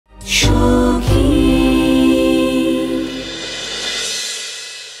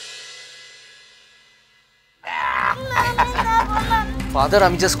Father,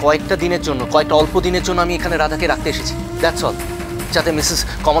 আমি just কয়েকটা দিনের জন্য, কয়েকটা অল্প দিনের জন্য আমি এখানে রাধাকে রাখতে এসেছি, দ্যাটস অল, যাতে মিসেস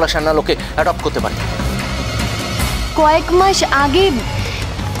কমলা সান্যাল ওকে অ্যাডপ্ট করতে পারে। কয়েক মাস আগে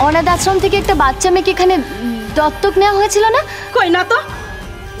অনাথ আশ্রম থেকে একটা বাচ্চা মেয়েকে এখানে দত্তক নেওয়া হয়েছিল না? কই না তো।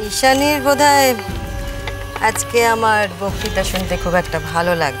 ঈশানীর বোধহয় আজকে আমার বক্তৃতা শুনতে খুব একটা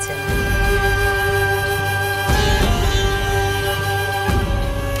ভালো লাগছে না।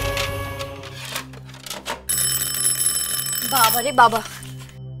 বাবা রে বাবা,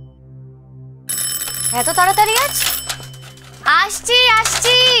 এত তাড়াতাড়ি আজ? আসছি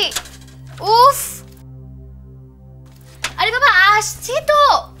আসছি। উফ, আরে বাবা আসছি তো।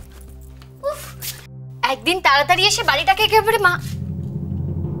 উফ, একদিন তাড়াতাড়ি এসে বাড়িটাকে একেবারে মা।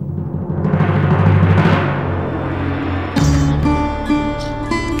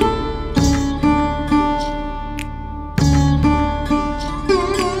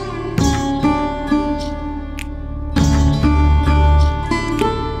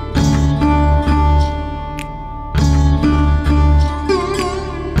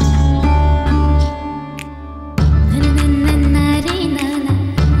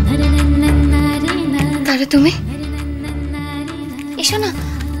 তুমি এসো না,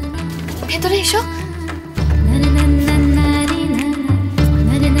 ভেতরে এসো।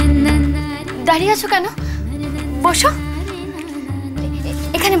 দাঁড়িয়ে আছো কেন? বসো,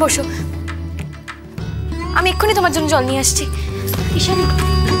 এখানে বসো, আমি এক্ষুনি তোমার জন্য জল নিয়ে আসছি। ঈশানী,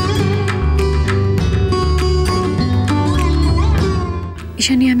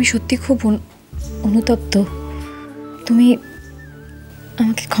 ঈশানী, আমি সত্যি খুব অনুতপ্ত। তুমি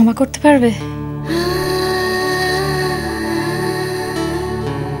আমাকে ক্ষমা করতে পারবে?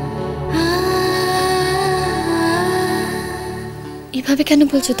 এভাবে কেন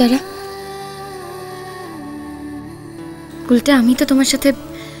বলছো তারা? উল্টে আমি তো তোমার সাথে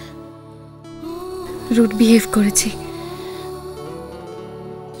রুড বিহেভ করেছি।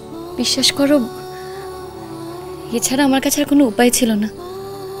 বিশ্বাস করো, এছাড়া আমার কাছে আর কোনো উপায় ছিল না,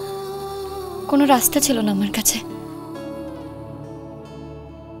 কোনো রাস্তা ছিল না আমার কাছে।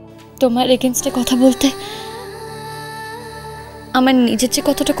 তোমার এগেনস্টে কথা বলতে আমার নিজের যে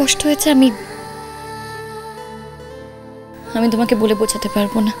কতটা কষ্ট হয়েছে আমি তোমাকে বলে বোঝাতে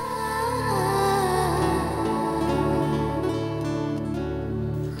পারবো না।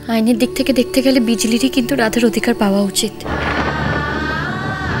 আইনের দিক থেকে দেখতে গেলে বিজলিরই কিন্তু রাধার অধিকার পাওয়া উচিত।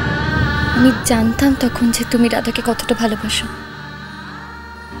 আমি জানতাম তখন যে তুমি রাধাকে কতটা ভালোবাসো,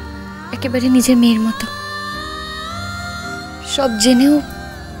 একেবারে নিজের মেয়ের মতো। সব জেনেও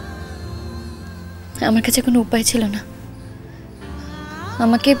আমার কাছে কোনো উপায় ছিল না।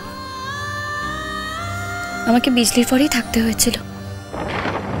 আমাকে বিজলির পরেই থাকতে হয়েছিল,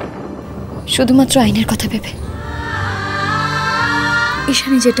 শুধুমাত্র আইনের কথা ভেবে।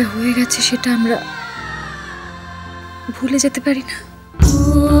 ঈশানী, যেটা হয়ে গেছে সেটা আমরা ভুলে যেতে পারি না।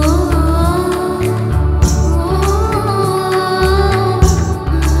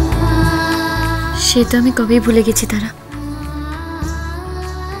 সে তো আমি কবেই ভুলে গেছি তারা।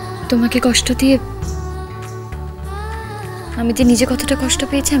 তোমাকে কষ্ট দিয়ে আমি যে নিজে কতটা কষ্ট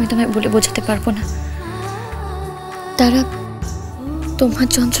পেয়েছি আমি তোমায় বলে বোঝাতে পারবো না। তারা, তোমার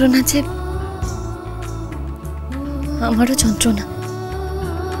যন্ত্রণা যে আমারও যন্ত্রণা।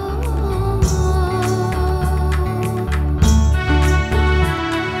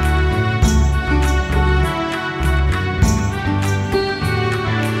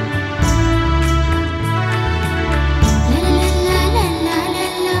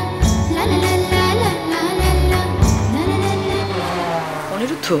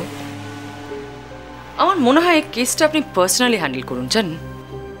 অনিরুদ্ধ, আমার মনে হয় এই কেসটা আপনি পার্সোনালি হ্যান্ডেল করুন, জানেন?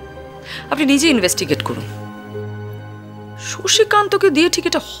 আপনি নিজে ইনভেস্টিগেট করুন। শশীকান্তকে দিয়ে ঠিক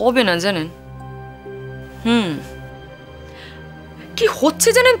এটা হবে না, জানেন? কি হচ্ছে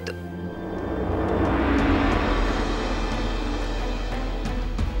জানেন?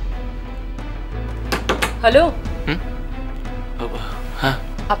 হ্যালো, হ্যাঁ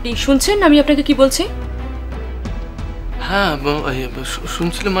আপনি শুনছেন আমি আপনাকে কি বলছি? হ্যাঁ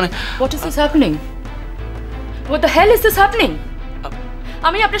শুনছিলাম। মানে what is this happening? What the hell is this happening?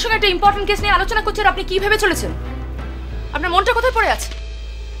 আমি আপনার সঙ্গে একটা ইম্পর্টেন্ট কেস নিয়ে আলোচনা করছি আর আপনি কি ভেবে চলেছেন? আপনার মনটা কোথায় পড়ে আছে?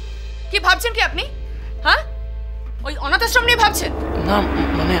 কি ভাবছেন কি আপনি? হ্যাঁ, ওই অনাথ আশ্রম নিয়ে ভাবছেন? না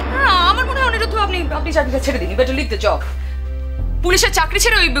মানে আমার মনে হয় অনিরুদ্ধ আপনি চাকরিটা ছেড়ে দিন। Better leave the job. পুলিশের চাকরি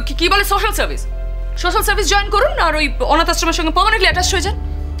ছেড়ে ওই কি বলে সোশ্যাল সার্ভিস জয়েন করুন আর ওই অনাথ আশ্রমের সঙ্গে পার্মানেন্টলি অ্যাটাচড হয়ে যান।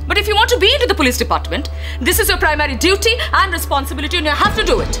 But if you want to be into the police department, this is your primary duty and responsibility and you have to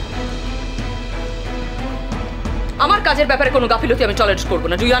do it. আমার কাজের ব্যাপারে কোনো গাফিলতি আমি টলারেট করব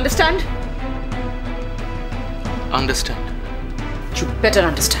না। Do you understand? Understand. You better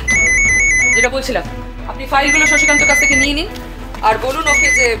understand. যেটা বলছিলাম, আপনি ফাইলগুলো শশীকান্তের কাছ থেকে নিয়ে নিন, আর বলুন ওকে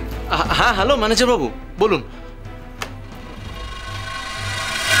যে হ্যাঁ হ্যালো ম্যানেজার বাবু বলুন।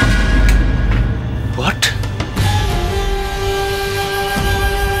 হোয়াট?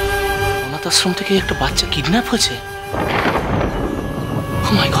 অনাথ আশ্রম থেকে একটা বাচ্চা কিডন্যাপ হয়েছে? ও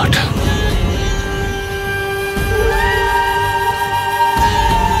মাই গড।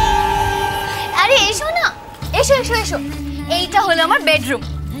 আরে এসো না, এসো এসো এসো, এইটা হলো আমার বেডরুম।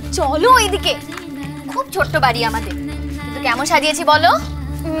 চলো ওইদিকে। খুব ছোট্ট বাড়ি আমাদের, কিন্তু কেমন সাজিয়েছি বলো?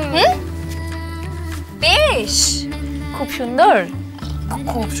 বেশ, খুব সুন্দর।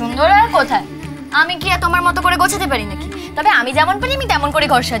 খুব সুন্দর আর কোথায়, আমি কি আর তোমার মতো করে গোছাতে পারি নাকি? তবে আমি যেমন পারি আমি তেমন করে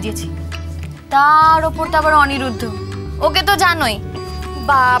ঘর সাজিয়েছি। তার ওপর তো আবার অনিরুদ্ধ, ওকে তো জানোই।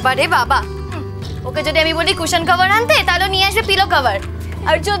 বাবা রে বাবা, ওকে যদি আমি বলি কুশন কভার আনতে তাহলে নিয়ে আসবে পিলো কভার,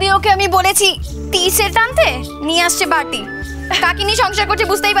 আর যদি ওকে আমি বলেছি টি সেট আনতে নিয়ে আসছে বাটি। কাকি নিয়ে সংসার করছে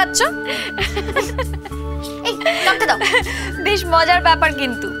বুঝতেই পারছো। এই কাটতে দাও। বেশ মজার ব্যাপার,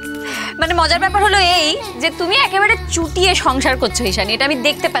 কিন্তু মানে মজার ব্যাপার হলো এই যে তুমি একেবারে চুটিয়ে সংসার করছো ঈশানী, এটা আমি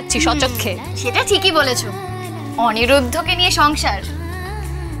দেখতে পাচ্ছি সচক্ষে। সেটা ঠিকই বলেছো, অনিরুদ্ধকে নিয়ে সংসার।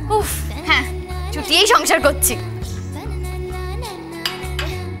 উফ, হ্যাঁ চুটিয়েই সংসার করছি।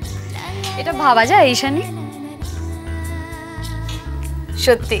 এটা ভাবা যায় ঈশানী?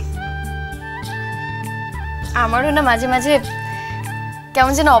 সত্যি আমারও না মাঝে মাঝে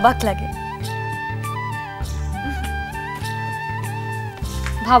কেমন যেন অবাক লাগে।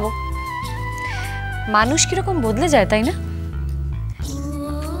 ভাবো মানুষ কিরকম বদলে যায়, তাই না?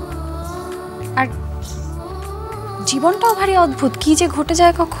 আর জীবনটাও ভারী অদ্ভুত, কি যে ঘটে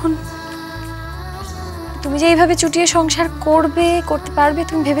যায় কখন। তুমি যে এইভাবে চুটিয়ে সংসার করতে পারবে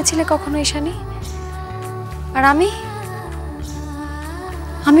তুমি ভেবেছিলে কখনো ঈশানী? আর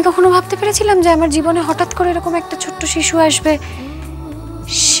আমি কখনো ভাবতে পেরেছিলাম যে আমার জীবনে হঠাৎ করে এরকম একটা ছোট্ট শিশু আসবে,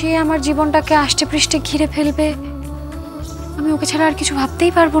 সে আমার জীবনটাকে আষ্টে পৃষ্ঠে ঘিরে ফেলবে, আমি ওকে ছাড়া আর কিছু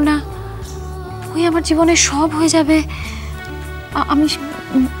ভাবতেই পারবো না, ওই আমার জীবনে সব হয়ে যাবে।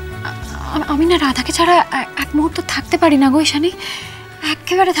 আমি না রাধাকে ছাড়া এক মুহূর্ত থাকতে পারি না গো ঈশানী,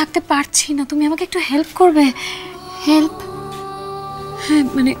 একেবারে থাকতে পারছি না। তুমি আমাকে একটু হেল্প করবে? হেল্প? হ্যাঁ,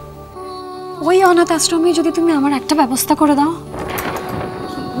 মানে ওই অনাথ আশ্রমে যদি তুমি আমার একটা ব্যবস্থা করে দাও।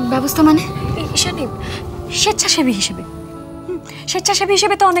 ব্যবস্থা মানে? ঈশানী, স্বেচ্ছাসেবী হিসেবে। স্বেচ্ছাসেবী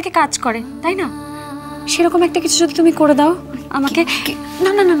হিসেবে তো অনেকে কাজ করে, তাই না? সেরকম একটা কিছু যদি তুমি করে দাও আমাকে।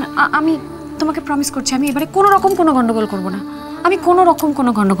 না না না না, আমি তোমাকে প্রমিস করছি আমি এবারে কোনো রকম কোনো গন্ডগোল করব না, আমি কোনো রকম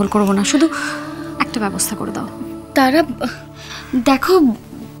কোনো গন্ডগোল করব না, শুধু একটা ব্যবস্থা করে দাও। তারা দেখো,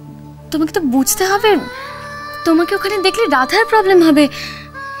 তোমাকে তো বুঝতে হবে, তোমাকে ওখানে দেখলে রাধার প্রবলেম হবে।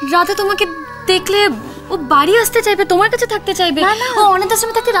 রাধা তোমাকে দেখলে ও বাড়ি আসতে চাইবে, তোমার কাছে থাকতে চাইবে, ও অনাথ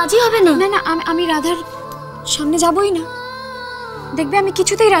আশ্রমে থাকতে রাজি হবে না। না না, আমি রাধার সামনে যাবই না। দেখবে আমি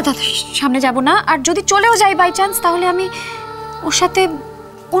কিছুতেই রাধার সামনে যাব না, আর যদি চলেও যাই বাই চান্স, তাহলে আমি ওর সাথে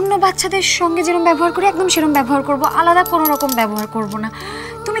অন্য বাচ্চাদের সঙ্গে যেরকম ব্যবহার করি একদম সেরকম ব্যবহার করব, আলাদা কোনো রকম ব্যবহার করব না।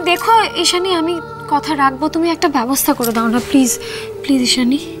 তুমি দেখো ঈশানী, আমি কথা রাখবো, তুমি একটা ব্যবস্থা করে দাও না প্লিজ, প্লিজ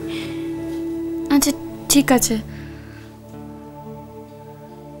ঈশানী। আচ্ছা ঠিক আছে,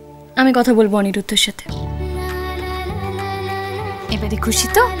 আমি কথা বলবো অনিরুদ্ধের সাথে। এবারে খুশি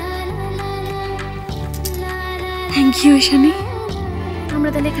তো? Thank you Ishani. আমরা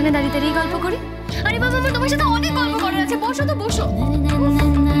তাহলে এখানে দাঁড়িয়ে দাঁড়িয়ে গল্প করি। আরে বাবা, আমার তোমার সাথে অনেক গল্প করার আছে, বসো তো বসো।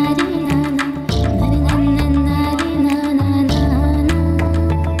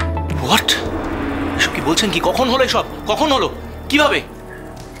 হোয়াট? এসব কি বলছেন? কি কখন হলো এসব? কখন হলো? কিভাবে?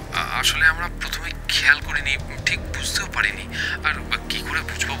 আসলে আমরা প্রথমে খেয়াল করিনি, ঠিক বুঝতেও পারিনি। আর কি করে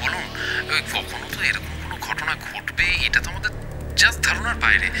বুঝবো বলুন? কখনো তো এরকম কোনো ঘটনা ঘটবে এটা তো আমাদের জাস্ট ধারণার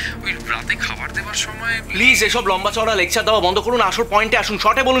বাইরে। ওই রাতে খাবার দেওয়ার সময় প্লিজ এসব লম্বা চওড়া লেকচার দেওয়া বন্ধ করুন, আসল পয়েন্টে আসুন,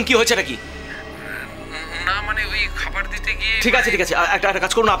 শর্টে বলুন কি হয়েছে নাকি। না মানে ওই খাবার দিতে গিয়ে। ঠিক আছে ঠিক আছে, একটা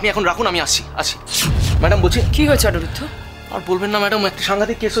কাজ করুন, আপনি এখন রাখুন, আমি আসছি। ম্যাডাম বলছি। কি হয়েছে অনিরুদ্ধ? আর বলবেন না ম্যাডাম, একটা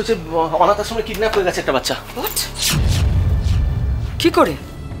সাংঘাতিক কেস হয়েছে, অনাথ আশ্রমে কিডন্যাপ হয়ে গেছে একটা বাচ্চা। হোয়াট? কি করে?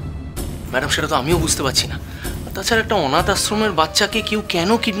 ম্যাডাম সেটা তো আমিও বুঝতে পারছি না। তাছাড়া একটা অনাথ আশ্রমের বাচ্চাকে কেউ কেন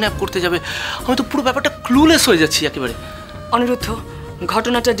কিডন্যাপ করতে যাবে, আমি তো পুরো ব্যাপারটা ক্লুলেস হয়ে যাচ্ছি একেবারে। অনিরুদ্ধ,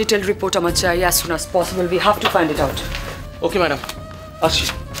 ঘটনাটা ডিটেল রিপোর্ট আমার চাই, as soon as possible. We have to find it out. Okay madam, আসছি।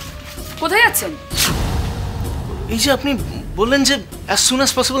 কোথায় যাচ্ছেন? এই যে আপনি বললেন যে অ্যাজ সুন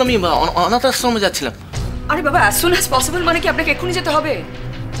অ্যাজ পসিবল, আমি অনাথ আশ্রমে যাচ্ছিলাম। আরে বাবা, অ্যাজ সুন অ্যাজ পসিবল মানে কি আপনাকে এক্ষুনি যেতে হবে?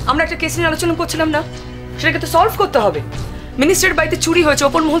 আমরা একটা কেস নিয়ে আলোচনা করছিলাম না, সেটাকে তো সলভ করতে হবে। মিনিস্টারের বাড়িতে চুরি হয়েছে,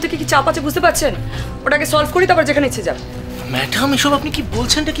 ওপর মহল থেকে কি চাপ আছে বুঝতে পারছেন? ওটাকে সলভ করি, তারপর যেখানে ইচ্ছে যান। ম্যাডাম এসব আপনি কি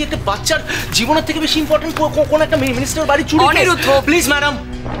বলছেন? কি একটা বাচ্চার জীবনের থেকে বেশি ইম্পর্টেন্ট কোন একটা মিনিস্টার বাড়ি চুরি? অনিরুদ্ধ প্লিজ ম্যাডাম,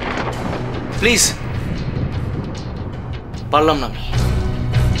 প্লিজ, পারলাম না আমি।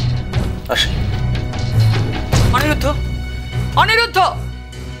 আসি। অনিরুদ্ধ, অনিরুদ্ধ,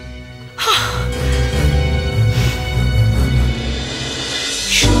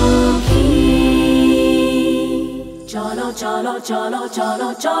 চলো চলো চলো চলো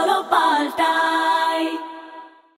চলো পাল্টাই।